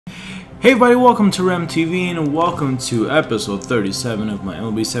Hey everybody, welcome to Rem TV and welcome to episode 37 of my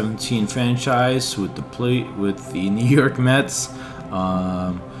MLB 17 franchise with the New York Mets.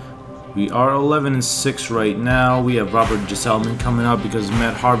 We are 11-6 right now. We have Robert Gsellman coming up because of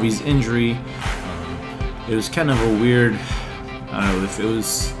Matt Harvey's injury. It was kind of a weird, I don't know if it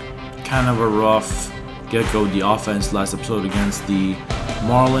was kind of a rough get-go the offense last episode against the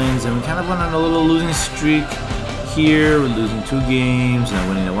Marlins, and we kind of went on a little losing streak. Here, we're losing 2 games, and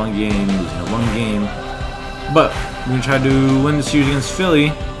winning at 1 game, losing at 1 game. But we're going to try to win the series against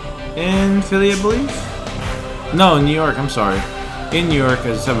Philly. In Philly, I believe? No, in New York, I'm sorry. In New York,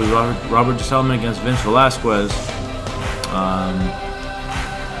 as I said, with Robert Gsellman against Vince Velasquez. I'm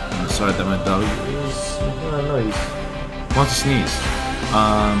sorry that my dog is... I don't know, he wants to sneeze.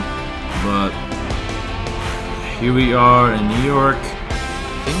 But here we are in New York.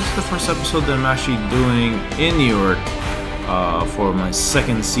 I think this is the first episode that I'm actually doing in New York for my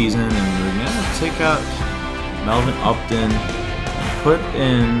 2nd season, and we're gonna take out Melvin Upton and put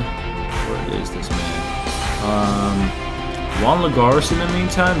in, where is this man? Juan Lagares in the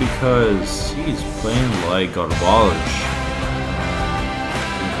meantime, because he's playing like garbage.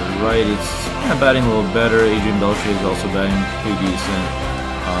 To the right, it's kind of batting a little better. Adrian Beltre is also batting pretty decent.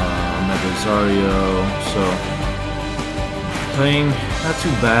 Met Rosario, so playing not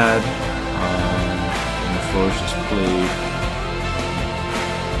too bad. And the floor is just played.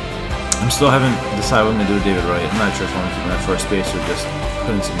 I still haven't decided what I'm going to do with David Wright. I'm not sure if I want to keep him at first base or just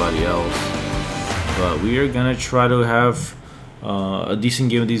put in somebody else. But we are going to try to have a decent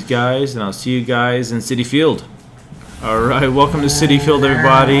game with these guys, and I'll see you guys in Citi Field. Alright, welcome to Citi Field,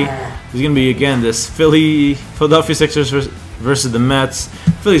 everybody. This is going to be, again, this Philadelphia Sixers versus the Mets.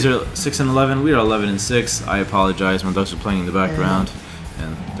 Phillies are 6-11. We are 11-6. I apologize. My dogs are playing in the background,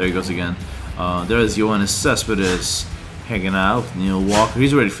 and there he goes again. There is Yoenis Cespedes hanging out with Neil Walker.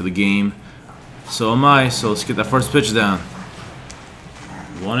 He's ready for the game. So am I. So let's get that first pitch down.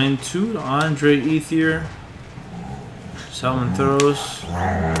 1-2 to Andre Ethier. Salmon throws.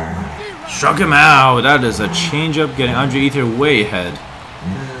 Struck him out. That is a changeup, getting Andre Ethier way ahead.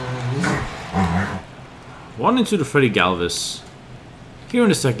 1-2 to Freddie Galvis. Here in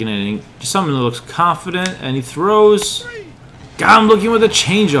the 2nd inning, Gsellman looks confident, and he throws. Got him looking with a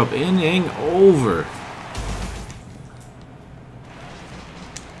changeup. Inning over.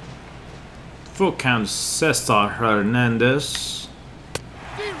 Full count Cesar Hernandez.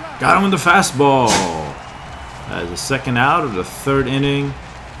 Got him with the fastball. That is the 2nd out of the 3rd inning.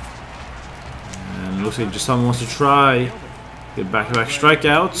 And it looks like Gsellman wants to try. Get back-to-back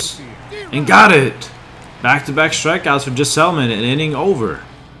strikeouts. And got it! Back-to-back strikeouts for Gsellman, an inning over.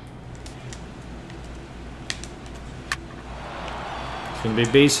 It's going to be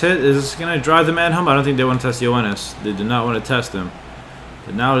a base hit. Is this going to drive the man home? I don't think they want to test Yoenis. They do not want to test him.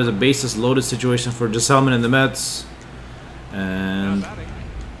 But now it is a bases loaded situation for Gsellman and the Mets. And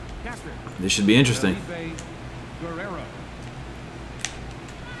this should be interesting.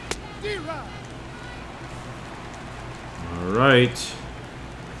 Alright.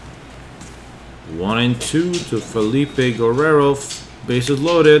 1-2 to Felipe Guerrero. Bases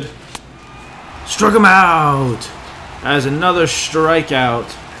loaded. Struck him out. As another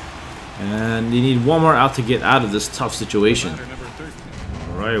strikeout. And you need one more out to get out of this tough situation.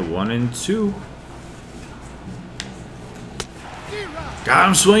 Alright, 1-2. Got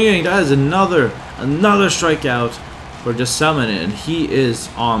him swinging. That is another strikeout for Gsellman, and he is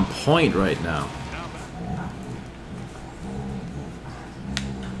on point right now.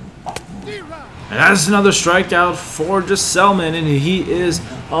 And that's another strikeout for Gsellman, and he is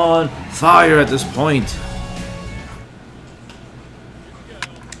on fire at this point.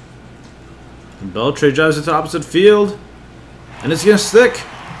 And Beltre drives it to opposite field, and it's going to stick.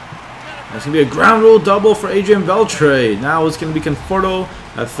 It's going to be a ground rule double for Adrian Beltre. Now it's going to be Conforto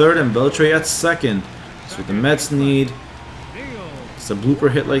at 3rd and Beltre at 2nd. That's what the Mets need. It's a blooper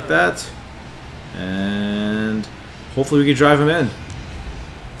hit like that, and hopefully we can drive him in.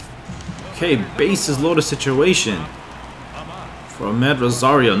 Okay, bases loaded situation for Matt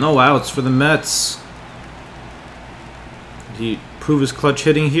Rosario. No outs for the Mets. Did he prove his clutch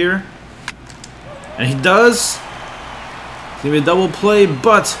hitting here? And he does. It's going to be a double play,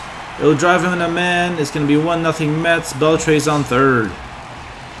 but it'll drive him in a man. It's going to be 1-0 Mets. Beltre's on 3rd.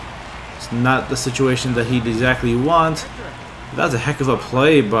 It's not the situation that he'd exactly want. That's a heck of a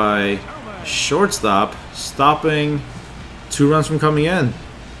play by shortstop, stopping 2 runs from coming in.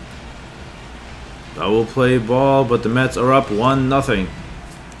 Double play ball, but the Mets are up 1-0.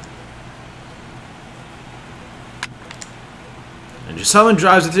 And Gsellman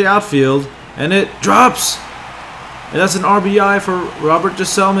drives it to the outfield, and it drops. And that's an RBI for Robert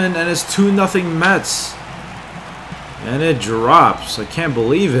Gsellman, and it's 2-0 Mets. And it drops. I can't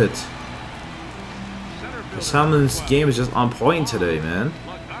believe it. Gsellman's game is just on point today, man.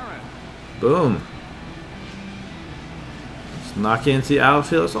 Boom. Just knock it into the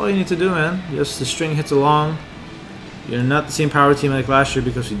outfield. That's all you need to do, man. Just the string hits along. You're not the same power team like last year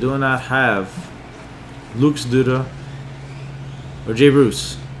because we do not have Luke Duda or Jay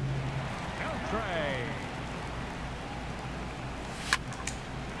Bruce.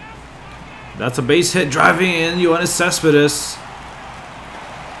 That's a base hit driving in Yoenis Cespedes.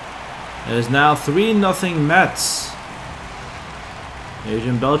 It is now 3-0 Mets.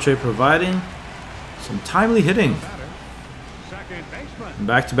 Adrian Beltre providing some timely hitting.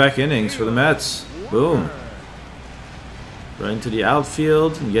 Back-to-back innings for the Mets. Boom. Right into the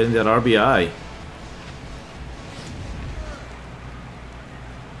outfield and getting that RBI.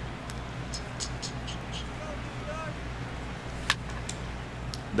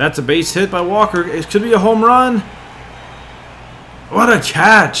 That's a base hit by Walker. It could be a home run. What a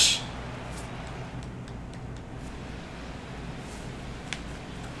catch.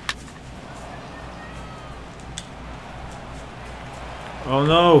 Oh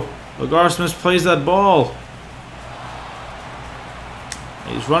no. Lagar Smith plays that ball.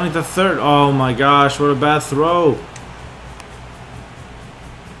 He's running to third. Oh my gosh, what a bad throw.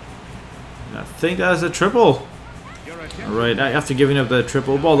 I think that's a triple. Alright, after giving up the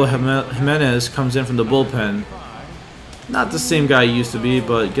triple, Ubaldo Jimenez comes in from the bullpen. Not the same guy he used to be,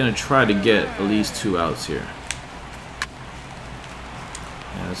 but gonna try to get at least 2 outs here.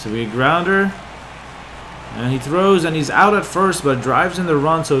 Yeah, so we grounder. And he throws, and he's out at first, but drives in the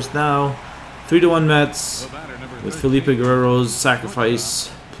run, so it's now 3-1 Mets with Felipe Guerrero's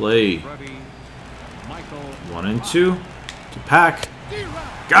sacrifice play. 1-2 to Pack.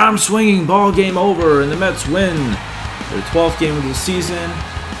 Got him swinging, ball game over, and the Mets win their 12th game of the season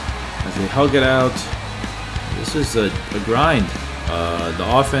as they hug it out. This is a grind. The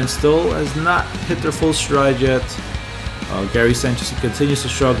offense still has not hit their full stride yet. Gary Sanchez continues to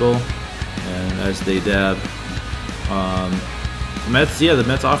struggle, and as they dab. The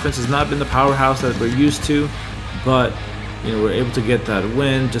Mets offense has not been the powerhouse that we're used to, but you know, we're able to get that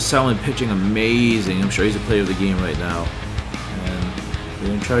win. Gsellman pitching amazing. I'm sure he's a player of the game right now. We're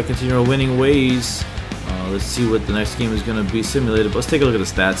going to try to continue our winning ways. Let's see what the next game is going to be simulated. But let's take a look at the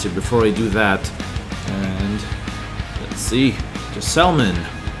stats here before I do that. And let's see. Gsellman,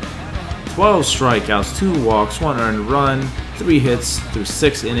 12 strikeouts, 2 walks, 1 earned run, 3 hits through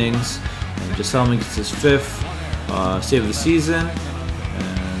 6 innings. And Gsellman gets his 5th save of the season.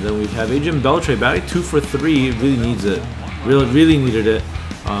 And then we have Adrian Beltre batting 2 for 3. Really needs it. Really needed it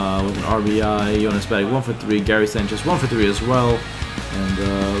with an RBI. Yoenis batting 1 for 3. Gary Sanchez 1 for 3 as well. And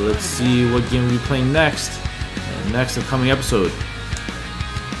let's see what game we'll be playing next. Next upcoming episode.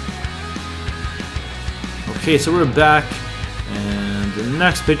 Okay, so we're back. And the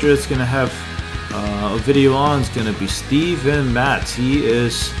next pitcher that's going to have a video on is going to be Steven Matz. He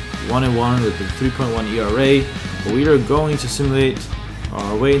is 1-1 with a 3.1 ERA. But we are going to simulate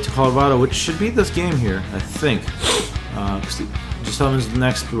our way into Colorado, which should be this game here, I think. Gsellman's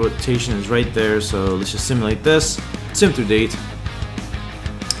next rotation is right there, so let's just simulate this. Sim through date.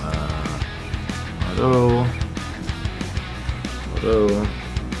 Auto.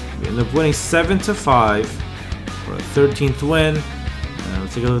 We end up winning 7-5 for a 13th win. And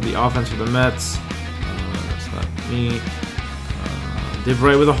let's take a look at the offense for the Mets. That's not me. Div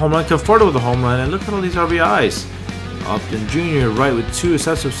Wright with a home run, Conforto with a home run, and look at all these RBIs. Upton Jr. Wright with 2,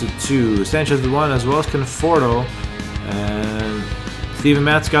 Cespedes with 2, Sanchez with 1, as well as Conforto. And Steven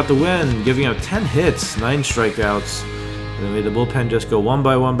Matz got the win, giving up 10 hits, 9 strikeouts. And they made the bullpen just go 1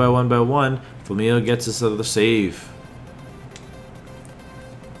 by 1 by 1 by 1. Famil gets us another save.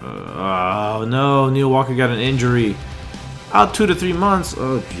 Oh no, Neil Walker got an injury. Out 2 to 3 months.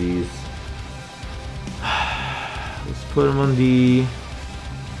 Oh jeez. Let's put him on the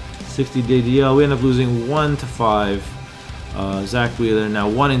 60-day DL. We end up losing 1-5. Zach Wheeler now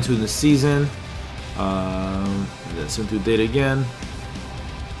 1-2 in the season. That's into date again.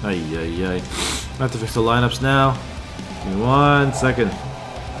 I have to fix the lineups now. Give me 1 second.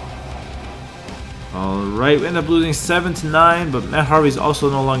 Alright, we end up losing 7-9, but Matt Harvey's also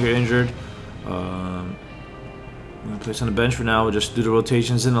no longer injured. I'm going to place on the bench for now. We'll just do the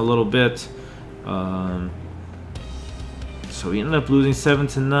rotations in a little bit. So we ended up losing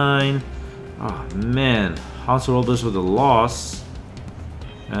 7-9. Oh man, Hansel Robles with a loss.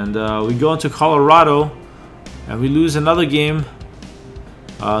 And we go into Colorado, and we lose another game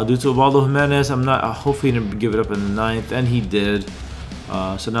due to Ubaldo Jimenez. Hopefully he didn't give it up in the 9th, and he did.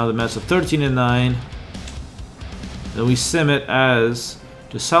 So now the Mets are 13-9. Then we sim it as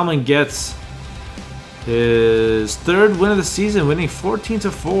Gsellman gets his 3rd win of the season, winning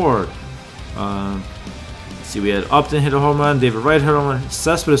 14-4. Let's see, we had Upton hit a home run, David Wright hit a home run,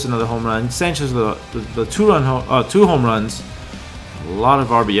 Cespedes another home run, Sanchez the 2 home runs, a lot of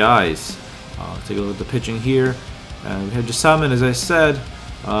RBIs. Take a look at the pitching here. And we have Gsellman, as I said,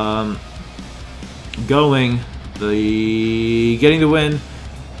 getting the win,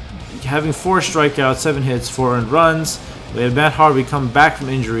 having 4 strikeouts, 7 hits, 4 earned runs. We had Matt Harvey come back from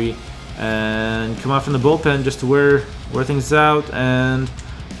injury and come out from the bullpen just to wear things out, and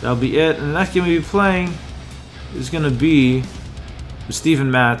that'll be it. And the next game we'll be playing is going to be with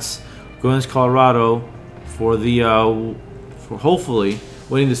Steven Matz going to Colorado for hopefully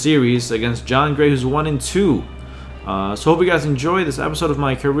winning the series against John Gray, who's 1-2. So hope you guys enjoy this episode of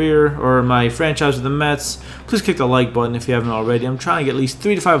my career, or my franchise with the Mets. Please click the like button if you haven't already. I'm trying to get at least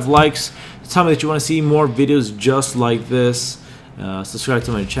 3 to 5 likes. Tell me that you want to see more videos just like this. Subscribe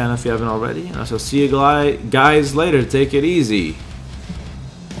to my channel if you haven't already. And I shall see you guys later. Take it easy.